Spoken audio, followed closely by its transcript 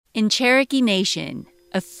In Cherokee Nation,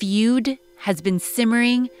 a feud has been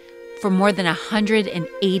simmering for more than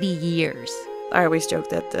 180 years. I always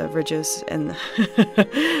joke that the Ridges and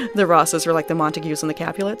the Rosses are like the Montagues and the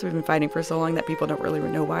Capulets. We've been fighting for so long that people don't really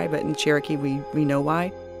know why, but in Cherokee, we know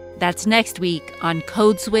why. That's next week on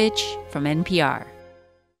Code Switch from NPR.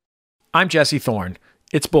 I'm Jesse Thorne.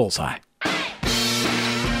 It's Bullseye.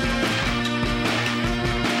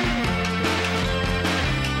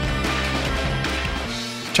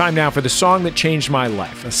 Time now for the song that changed my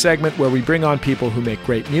life, a segment where we bring on people who make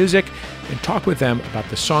great music and talk with them about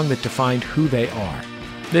the song that defined who they are.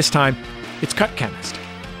 This time, it's Cut Chemist.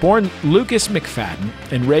 Born Lucas McFadden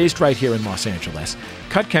and raised right here in Los Angeles,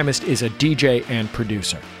 Cut Chemist is a DJ and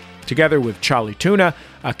producer. Together with Charlie Tuna,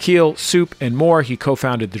 Akil, Soup, and more, he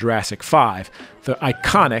co-founded the Jurassic 5, the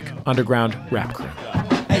iconic underground rap crew.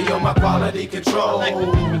 Hey, yo, my quality control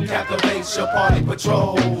captivates your party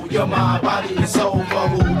patrol. Your mind, body, and soul flow.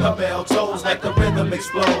 The bell tolls like the rhythm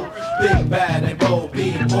explode. Big, bad, and bold,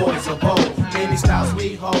 being boys of bold. Many styles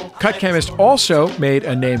we hold. Cut Chemist also made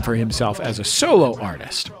a name for himself as a solo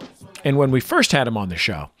artist. And when we first had him on the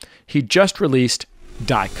show, he just released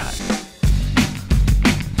Die Cut.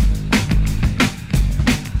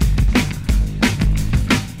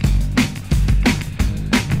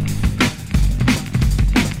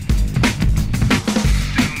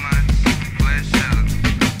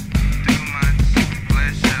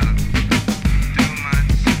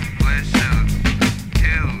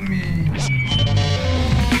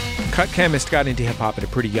 Cut Chemist got into hip-hop at a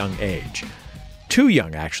pretty young age. Too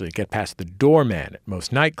young, actually, to get past the doorman at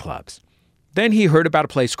most nightclubs. Then he heard about a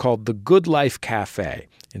place called the Good Life Cafe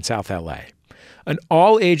in South L.A., an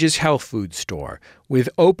all-ages health food store with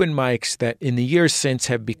open mics that in the years since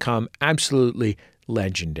have become absolutely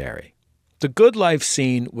legendary. The Good Life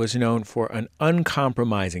scene was known for an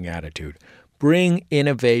uncompromising attitude. Bring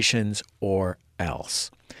innovations or else.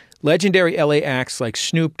 Legendary LA acts like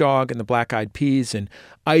Snoop Dogg and the Black Eyed Peas and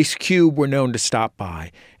Ice Cube were known to stop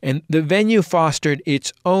by, and the venue fostered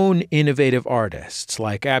its own innovative artists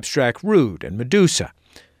like Abstract Rude and Medusa,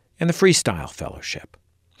 and the Freestyle Fellowship.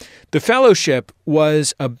 The Fellowship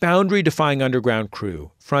was a boundary-defying underground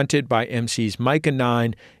crew fronted by MCs Micah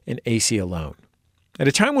 9 and AC Alone. At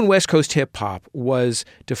a time when West Coast hip-hop was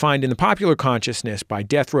defined in the popular consciousness by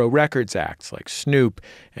Death Row Records acts like Snoop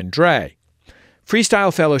and Dre,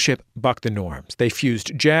 Freestyle Fellowship bucked the norms. They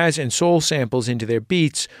fused jazz and soul samples into their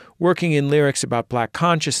beats, working in lyrics about black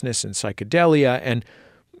consciousness and psychedelia, and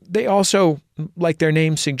they also, like their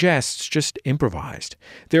name suggests, just improvised.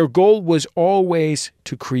 Their goal was always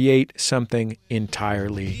to create something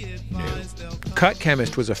entirely new. Cut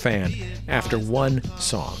Chemist was a fan after one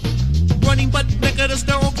song. Running but naked,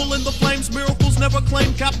 hysterical in the flames. Miracles never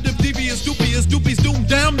claim captive, devious, dubious, doopies doomed,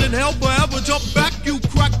 damned in hell forever. Jump back, you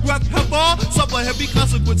crack, rap, heifer. Suffer heavy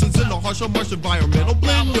consequences in a harsher, marsh environmental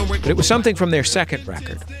blend. But it was something from their second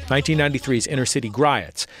record, 1993's Inner City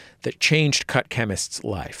Griots, that changed Cut Chemist's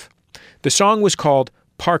life. The song was called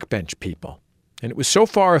Park Bench People, and it was so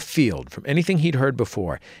far afield from anything he'd heard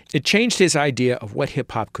before, it changed his idea of what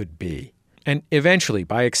hip-hop could be, and eventually,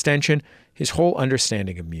 by extension, his whole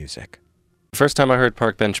understanding of music. The first time I heard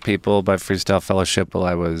Park Bench People by Freestyle Fellowship,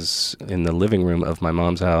 I was in the living room of my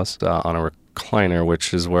mom's house on a recliner,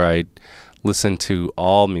 which is where I listened to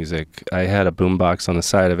all music. I had a boombox on the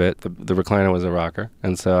side of it. The recliner was a rocker,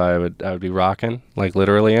 and so I would be rocking, like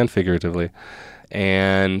literally and figuratively.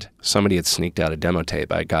 And somebody had sneaked out a demo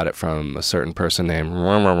tape. I got it from a certain person named...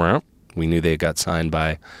 We knew they got signed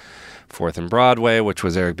by 4th and Broadway, which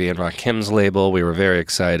was Eric B. and Rakim's label. We were very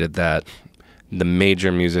excited that the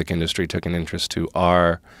major music industry took an interest to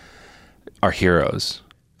our heroes.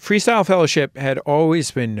 Freestyle Fellowship had always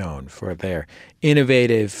been known for their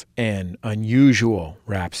innovative and unusual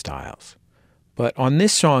rap styles. But on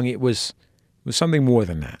this song, it was something more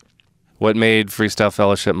than that. What made Freestyle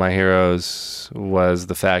Fellowship my heroes was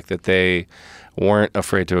the fact that they weren't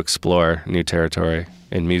afraid to explore new territory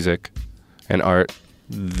in music and art.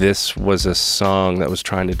 This was a song that was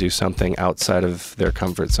trying to do something outside of their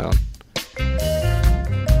comfort zone.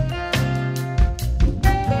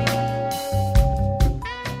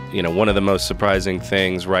 You know, one of the most surprising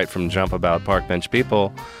things right from jump about Park Bench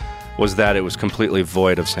People was that it was completely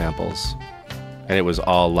void of samples, and it was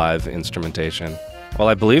all live instrumentation. Well,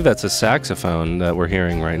 I believe that's a saxophone that we're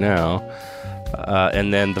hearing right now,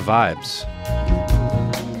 and then the vibes.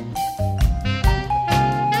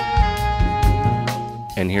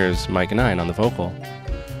 And here's Micah 9 on the vocal,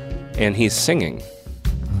 and he's singing.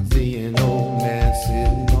 See an old man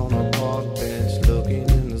sitting on a park bench, looking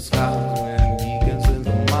in the skies when he gets in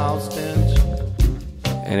the mouse stench.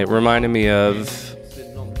 And it reminded me of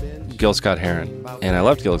Gil Scott-Heron, and I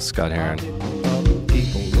loved Gil Scott-Heron.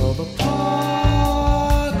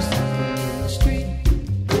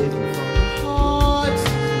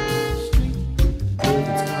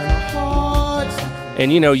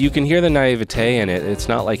 And, you can hear the naivete in it. It's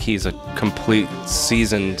not like he's a complete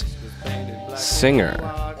seasoned singer,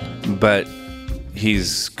 but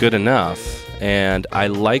he's good enough. And I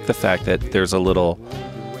like the fact that there's a little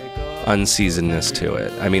unseasonedness to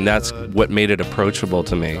it. I mean, that's what made it approachable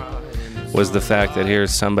to me, was the fact that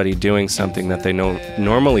here's somebody doing something that they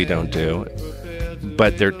normally don't do,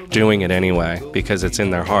 but they're doing it anyway because it's in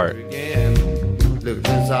their heart.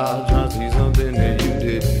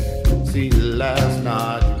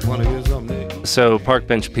 So Park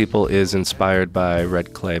Bench People is inspired by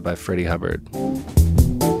Red Clay by Freddie Hubbard.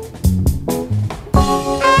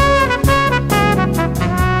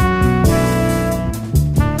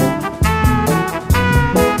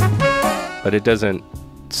 But it doesn't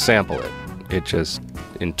sample it. It just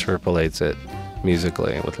interpolates it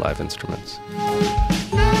musically with live instruments.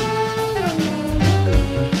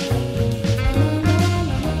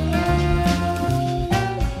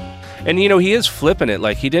 And, he is flipping it.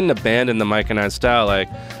 Like, he didn't abandon the Micah 9 style. Like,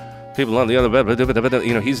 people on the other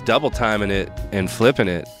bed, he's double timing it and flipping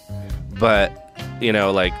it. But,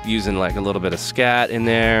 like, using, like, a little bit of scat in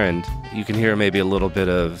there. And you can hear maybe a little bit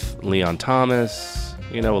of Leon Thomas,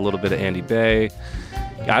 a little bit of Andy Bay.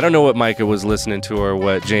 I don't know what Micah was listening to or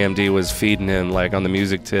what JMD was feeding him, like, on the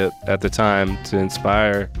music tip at the time to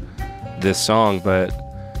inspire this song. But,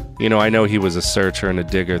 I know he was a searcher and a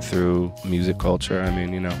digger through music culture. I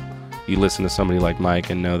mean, you listen to somebody like Mike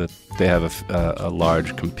and know that they have a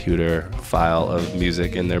large computer file of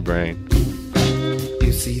music in their brain.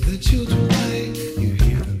 You see the children play, you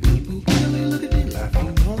hear the people really look at me laughing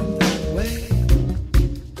on that way.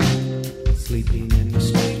 Sleeping in the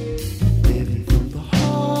street, living from the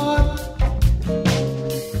heart.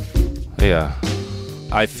 Yeah.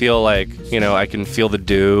 I feel like, I can feel the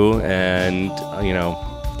dew and,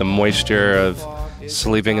 the moisture of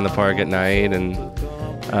sleeping in the park at night. And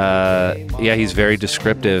he's very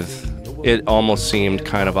descriptive. It almost seemed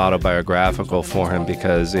kind of autobiographical for him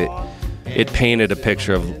because it painted a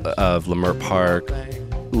picture of Leimert Park.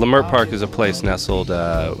 Leimert Park is a place nestled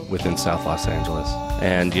within South Los Angeles.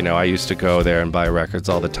 And, I used to go there and buy records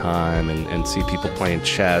all the time and see people playing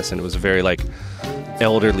chess. And it was a very, like,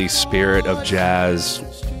 elderly spirit of jazz.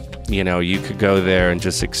 You could go there and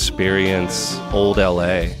just experience old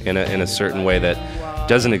LA in a certain way that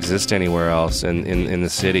doesn't exist anywhere else in the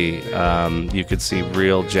city. You could see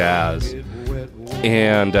real jazz.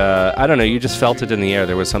 And I don't know, you just felt it in the air.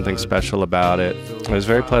 There was something special about it. It was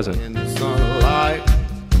very pleasant. In the sunlight,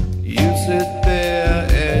 you sit there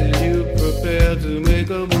and you prepare to make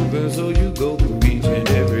a move, and so you go through each and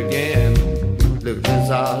every game. Look at this,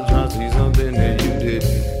 I'll try to see something that you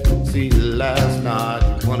didn't see last night.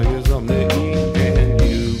 You want to hear something to eat, and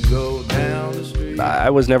you go down the street. I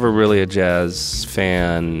was never really a jazz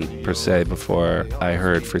fan per se before I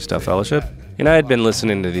heard Freestyle Fellowship. I had been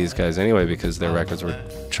listening to these guys anyway because their records were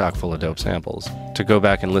chock full of dope samples. To go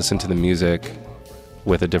back and listen to the music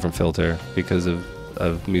with a different filter because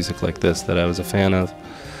of music like this that I was a fan of.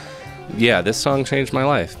 Yeah, this song changed my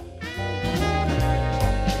life.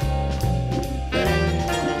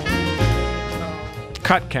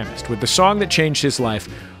 Cut Chemist with the song that changed his life,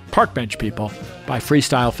 Park Bench People by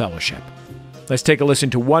Freestyle Fellowship. Let's take a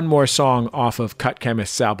listen to one more song off of Cut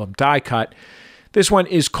Chemist's album Die Cut. This one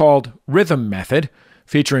is called Rhythm Method,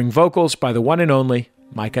 featuring vocals by the one and only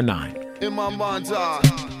Micah 9. In my mind's eye,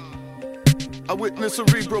 I witness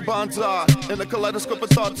cerebral bonds-eye and a kaleidoscope of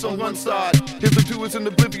thoughts on one side. Hitherto is an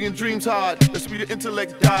oblivion, dreams hide. That's where your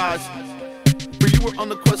intellect dies. For you were on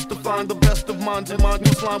the quest to find the best of minds and mind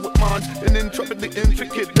who's line with minds. An intrepidly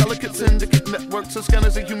intricate, delicate syndicate networks of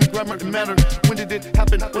scanners of human grammar and matter. When did it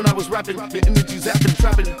happen? When I was rapping, the energy zapping,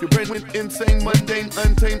 trapping. Your brain went insane, mundane,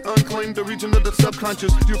 untamed, unclaimed. The region of the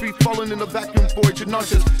subconscious. You're free falling in a vacuum void. You're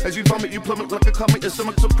nauseous. As you vomit, you plummet like a comet. Your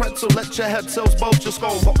stomach's suppressed, so let your head cells bulge your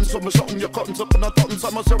skull. Walking so much something, you're caught in something I thought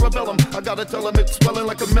inside my cerebellum. I gotta tell him it's swelling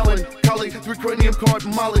like a melon. Collie, through cranium card,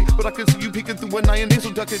 Molly. But I can see you peeking through an eye and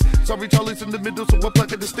nasal ducket. Sorry, Charlie's in the middle, so I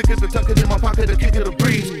plug it, to stick it, to tuck it in my pocket, to kick it, to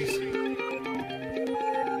breathe.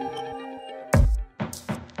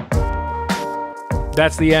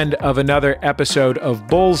 That's the end of another episode of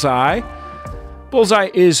Bullseye. Bullseye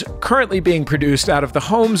is currently being produced out of the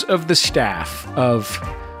homes of the staff of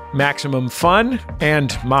Maximum Fun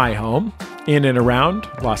and my home in and around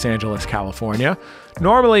Los Angeles, California.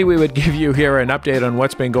 Normally, we would give you here an update on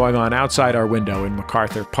what's been going on outside our window in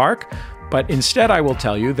MacArthur Park, but instead I will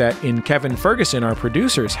tell you that in Kevin Ferguson, our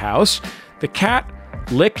producer's house, the cat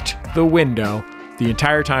licked the window the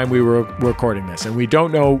entire time we were recording this, and we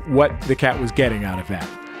don't know what the cat was getting out of that.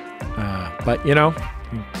 But, you know,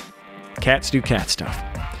 cats do cat stuff.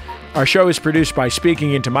 Our show is produced by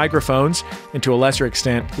speaking into microphones and, to a lesser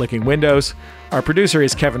extent, licking windows. Our producer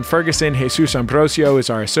is Kevin Ferguson. Jesus Ambrosio is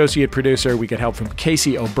our associate producer. We get help from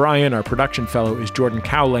Casey O'Brien. Our production fellow is Jordan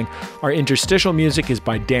Cowling. Our interstitial music is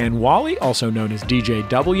by Dan Wally, also known as DJ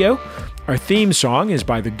W. Our theme song is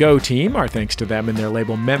by the Go Team. Our thanks to them and their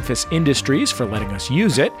label Memphis Industries for letting us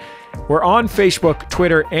use it. We're on Facebook,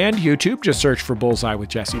 Twitter, and YouTube. Just search for Bullseye with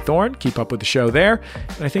Jesse Thorne. Keep up with the show there.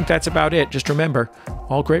 And I think that's about it. Just remember,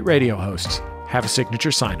 all great radio hosts have a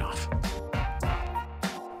signature sign-off.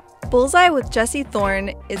 Bullseye with Jesse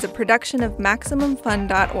Thorne is a production of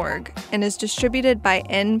MaximumFun.org and is distributed by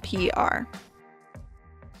NPR.